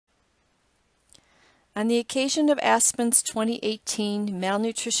On the occasion of Aspen's 2018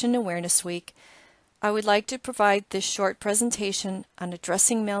 Malnutrition Awareness Week, I would like to provide this short presentation on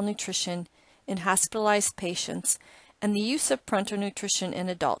addressing malnutrition in hospitalized patients and the use of parenteral nutrition in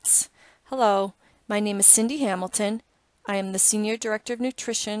adults. Hello, my name is Cindy Hamilton. I am the Senior Director of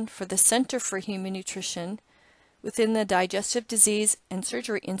Nutrition for the Center for Human Nutrition within the Digestive Disease and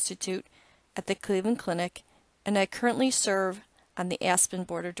Surgery Institute at the Cleveland Clinic, and I currently serve on the Aspen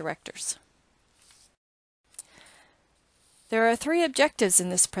Board of Directors. There are 3 objectives in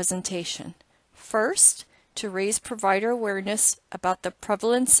this presentation. First, to raise provider awareness about the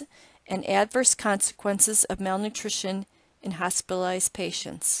prevalence and adverse consequences of malnutrition in hospitalized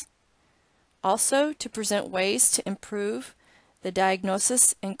patients. Also, to present ways to improve the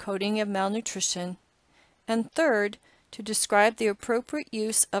diagnosis and coding of malnutrition. And third, to describe the appropriate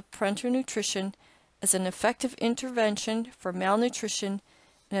use of parenteral nutrition as an effective intervention for malnutrition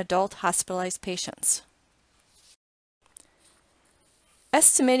in adult hospitalized patients.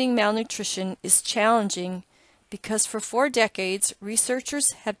 Estimating malnutrition is challenging because for 4 decades,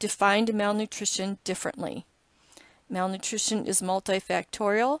 researchers have defined malnutrition differently. Malnutrition is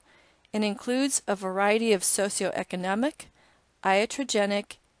multifactorial and includes a variety of socioeconomic,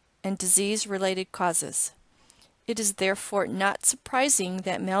 iatrogenic, and disease-related causes. It is therefore not surprising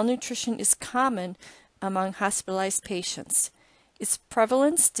that malnutrition is common among hospitalized patients. Its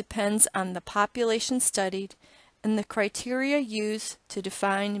prevalence depends on the population studied and the criteria used to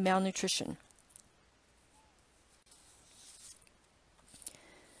define malnutrition.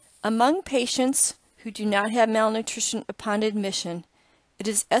 Among patients who do not have malnutrition upon admission, it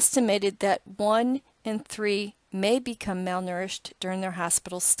is estimated that 1 in 3 may become malnourished during their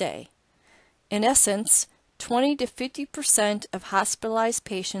hospital stay. In essence, 20 to 50% of hospitalized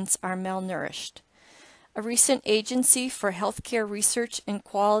patients are malnourished. A recent Agency for Healthcare Research and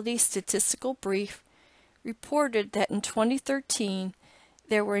Quality statistical brief reported that in 2013,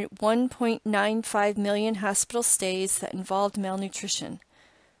 there were 1.95 million hospital stays that involved malnutrition,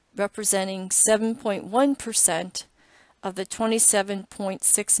 representing 7.1% of the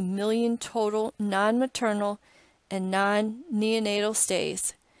 27.6 million total non-maternal and non-neonatal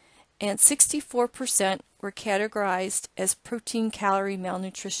stays, and 64% were categorized as protein-calorie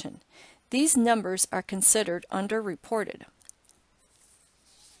malnutrition. These numbers are considered underreported.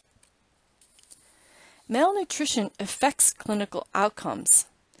 Malnutrition affects clinical outcomes,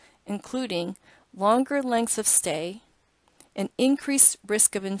 including longer lengths of stay, an increased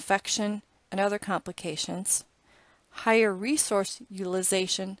risk of infection and other complications, higher resource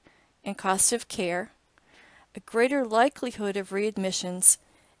utilization and cost of care, a greater likelihood of readmissions,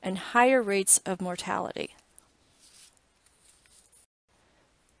 and higher rates of mortality.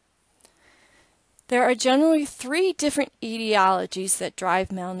 There are generally 3 different etiologies that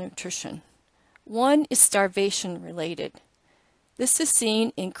drive malnutrition. One is starvation related. This is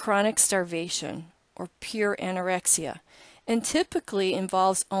seen in chronic starvation or pure anorexia and typically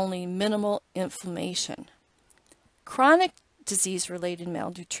involves only minimal inflammation. Chronic disease-related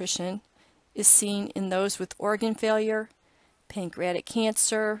malnutrition is seen in those with organ failure, pancreatic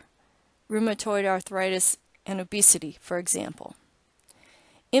cancer, rheumatoid arthritis, and obesity, for example.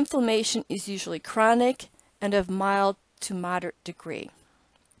 Inflammation is usually chronic and of mild to moderate degree.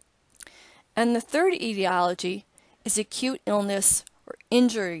 And the third etiology is acute illness or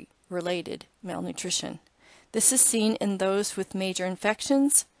injury-related malnutrition. This is seen in those with major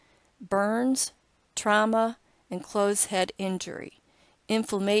infections, burns, trauma, and closed head injury.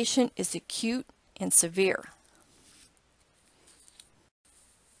 Inflammation is acute and severe.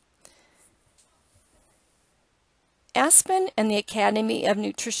 Aspen and the Academy of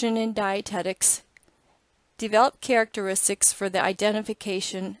Nutrition and Dietetics developed characteristics for the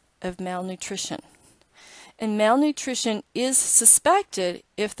identification of malnutrition. And malnutrition is suspected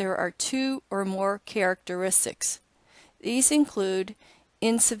if there are 2 or more characteristics. These include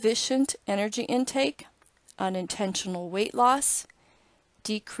insufficient energy intake, unintentional weight loss,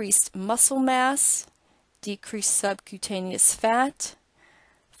 decreased muscle mass, decreased subcutaneous fat,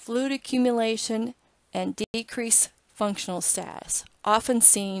 fluid accumulation, and decreased functional status, often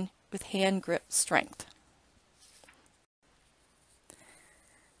seen with hand grip strength.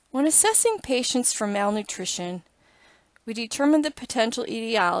 When assessing patients for malnutrition, we determine the potential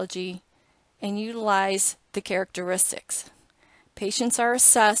etiology and utilize the characteristics. Patients are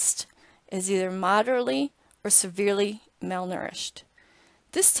assessed as either moderately or severely malnourished.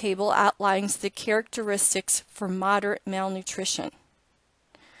 This table outlines the characteristics for moderate malnutrition.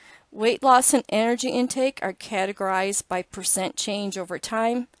 Weight loss and energy intake are categorized by % change over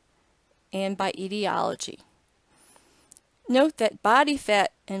time and by etiology. Note that body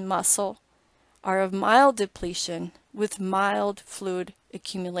fat and muscle are of mild depletion with mild fluid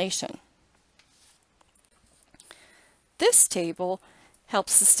accumulation. This table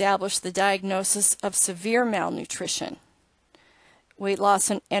helps establish the diagnosis of severe malnutrition. Weight loss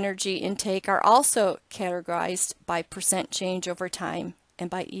and energy intake are also categorized by percent change over time and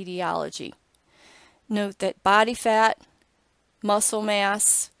by etiology. Note that body fat, muscle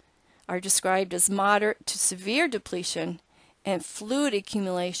mass are described as moderate to severe depletion, and fluid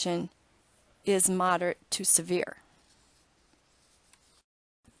accumulation is moderate to severe.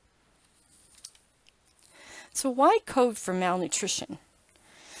 So why code for malnutrition?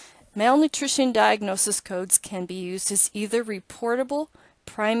 Malnutrition diagnosis codes can be used as either reportable,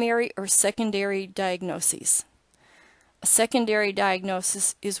 primary, or secondary diagnoses. A secondary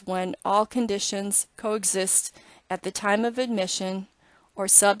diagnosis is when all conditions coexist at the time of admission or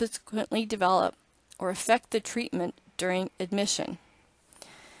subsequently develop or affect the treatment during admission.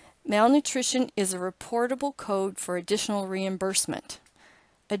 Malnutrition is a reportable code for additional reimbursement.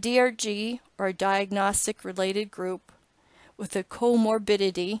 A DRG, or a diagnostic related group, with a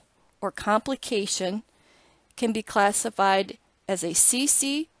comorbidity or complication can be classified as a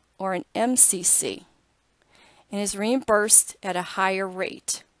CC or an MCC and is reimbursed at a higher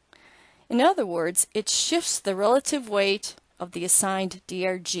rate. In other words, it shifts the relative weight of the assigned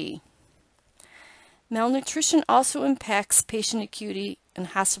DRG. Malnutrition also impacts patient acuity and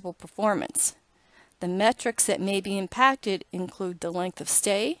hospital performance. The metrics that may be impacted include the length of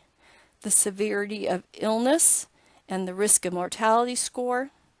stay, the severity of illness, and the risk of mortality score,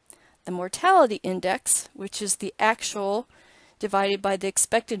 the mortality index, which is the actual divided by the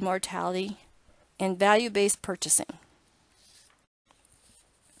expected mortality, and value-based purchasing.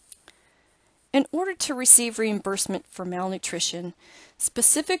 In order to receive reimbursement for malnutrition,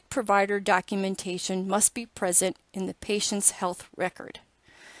 specific provider documentation must be present in the patient's health record.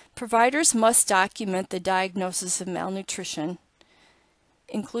 Providers must document the diagnosis of malnutrition,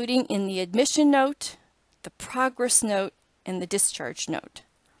 including in the admission note, the progress note, and the discharge note.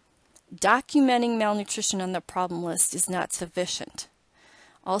 Documenting malnutrition on the problem list is not sufficient.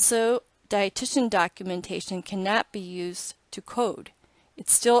 Also, dietitian documentation cannot be used to code.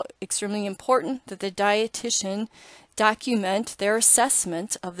 It's still extremely important that the dietitian document their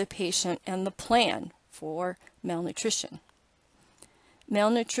assessment of the patient and the plan for malnutrition.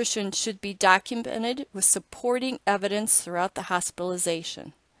 Malnutrition should be documented with supporting evidence throughout the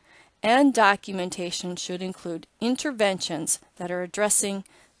hospitalization, and documentation should include interventions that are addressing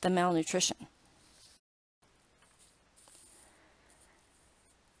the malnutrition.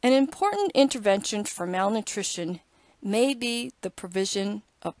 An important intervention for malnutrition may be the provision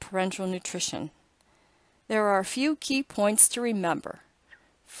of parenteral nutrition. There are a few key points to remember.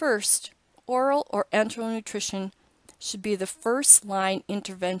 First, oral or enteral nutrition should be the first line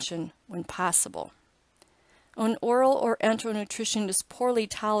intervention when possible. When oral or enteral nutrition is poorly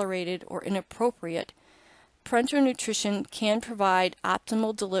tolerated or inappropriate, parenteral nutrition can provide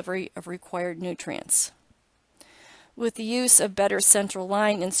optimal delivery of required nutrients. With the use of better central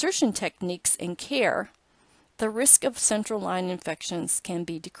line insertion techniques and care, the risk of central line infections can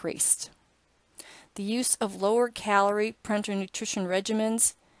be decreased. The use of lower calorie parenteral nutrition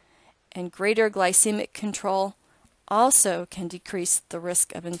regimens and greater glycemic control also can decrease the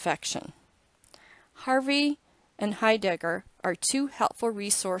risk of infection. Harvey and Heidegger are two helpful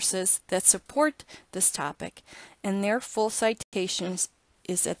resources that support this topic, and their full citations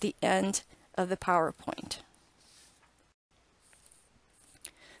is at the end of the PowerPoint.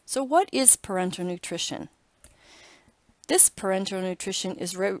 So what is parenteral nutrition? This parenteral nutrition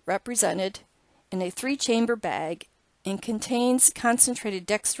is represented in a 3-chamber bag and contains concentrated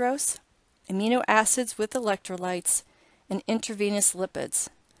dextrose, amino acids with electrolytes, and intravenous lipids,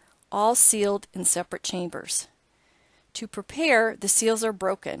 all sealed in separate chambers. To prepare, the seals are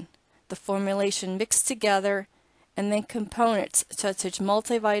broken, the formulation mixed together, and then components such as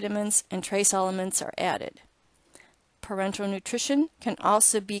multivitamins and trace elements are added. Parenteral nutrition can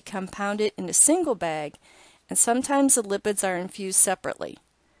also be compounded in a single bag, and sometimes the lipids are infused separately.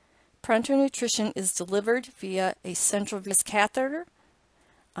 Parenteral nutrition is delivered via a central venous catheter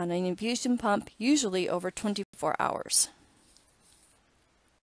on an infusion pump, usually over 24 hours.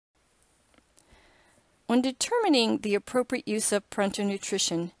 When determining the appropriate use of parenteral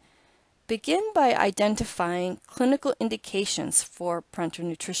nutrition, begin by identifying clinical indications for parenteral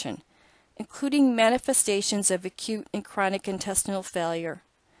nutrition, including manifestations of acute and chronic intestinal failure,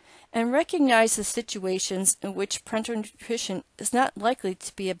 and recognize the situations in which parenteral nutrition is not likely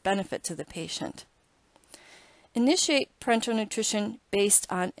to be a benefit to the patient. Initiate parenteral nutrition based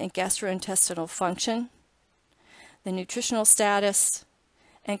on a gastrointestinal function, the nutritional status,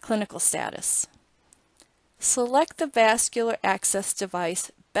 and clinical status. Select the vascular access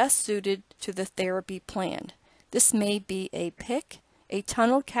device best suited to the therapy planned. This may be a PICC, a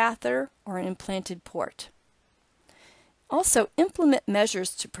tunnel catheter, or an implanted port. Also, implement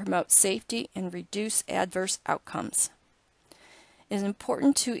measures to promote safety and reduce adverse outcomes. It is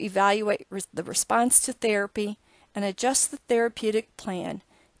important to evaluate the response to therapy and adjust the therapeutic plan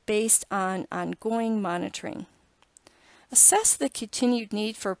based on ongoing monitoring. Assess the continued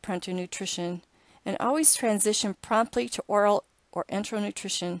need for parenteral nutrition and always transition promptly to oral or enteral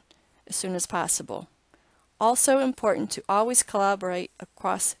nutrition as soon as possible. Also important to always collaborate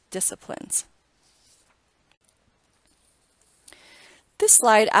across disciplines. This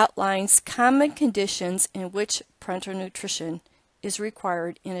slide outlines common conditions in which parenteral nutrition is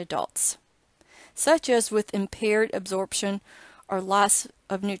required in adults, such as with impaired absorption or loss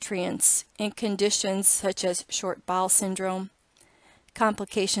of nutrients in conditions such as short bowel syndrome,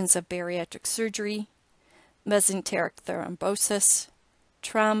 complications of bariatric surgery, mesenteric thrombosis,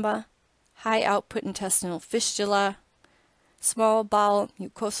 trauma, high output intestinal fistula, small bowel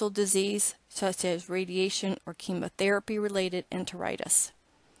mucosal disease such as radiation or chemotherapy related enteritis.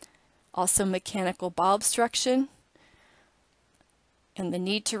 Also mechanical bowel obstruction and the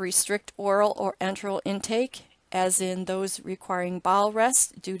need to restrict oral or enteral intake, as in those requiring bowel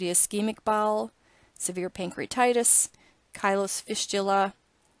rest due to ischemic bowel, severe pancreatitis, chylous fistula,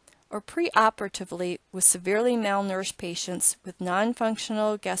 or preoperatively with severely malnourished patients with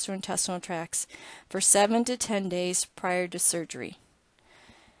non-functional gastrointestinal tracts for 7 to 10 days prior to surgery.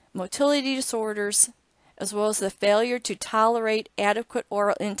 Motility disorders, as well as the failure to tolerate adequate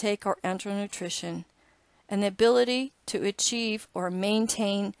oral intake or enteral nutrition, and the ability to achieve or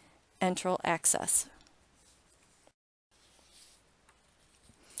maintain enteral access.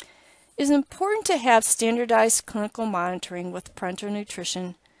 It is important to have standardized clinical monitoring with parenteral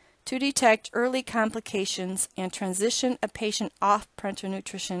nutrition to detect early complications and transition a patient off parenteral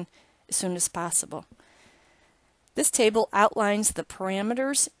nutrition as soon as possible. This table outlines the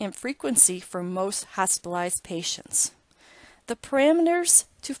parameters and frequency for most hospitalized patients. The parameters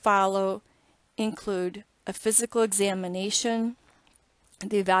to follow include a physical examination,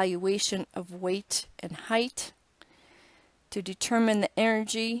 the evaluation of weight and height, to determine the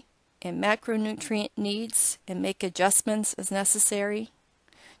energy and macronutrient needs and make adjustments as necessary,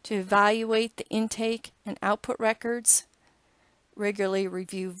 to evaluate the intake and output records, regularly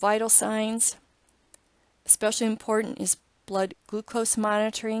review vital signs. Especially important is blood glucose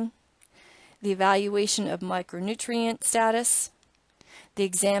monitoring, the evaluation of micronutrient status, the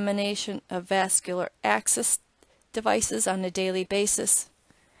examination of vascular access devices on a daily basis,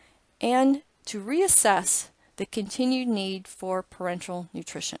 and to reassess the continued need for parenteral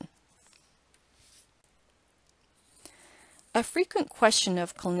nutrition. A frequent question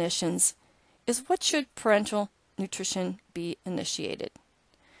of clinicians is, what should parenteral nutrition be initiated?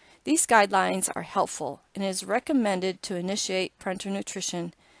 These guidelines are helpful, and it is recommended to initiate parenteral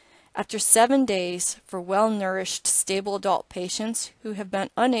nutrition after 7 days for well-nourished, stable adult patients who have been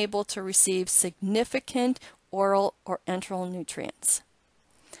unable to receive significant oral or enteral nutrients.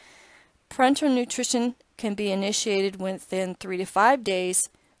 Parenteral nutrition can be initiated within 3 to 5 days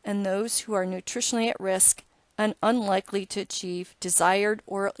in those who are nutritionally at risk and unlikely to achieve desired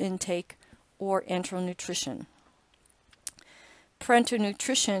oral intake or enteral nutrition. Parenteral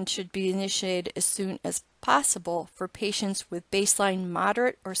nutrition should be initiated as soon as possible for patients with baseline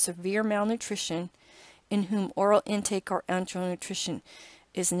moderate or severe malnutrition in whom oral intake or enteral nutrition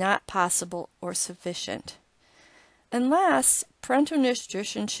is not possible or sufficient. And last, parenteral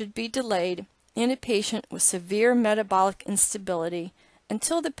nutrition should be delayed in a patient with severe metabolic instability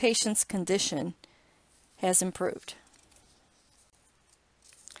until the patient's condition has improved.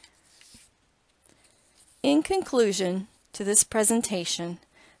 In conclusion to this presentation,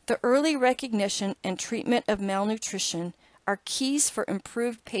 the early recognition and treatment of malnutrition are keys for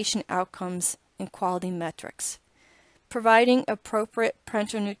improved patient outcomes and quality metrics. Providing appropriate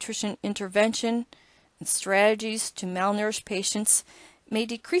parenteral nutrition intervention and strategies to malnourished patients may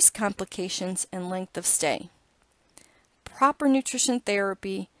decrease complications and length of stay. Proper nutrition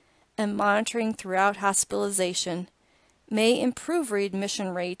therapy and monitoring throughout hospitalization may improve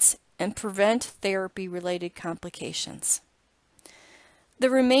readmission rates and prevent therapy-related complications. The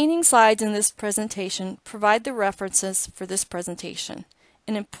remaining slides in this presentation provide the references for this presentation,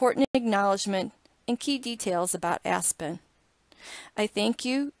 an important acknowledgement, and key details about Aspen. I thank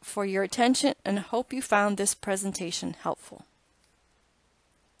you for your attention and hope you found this presentation helpful.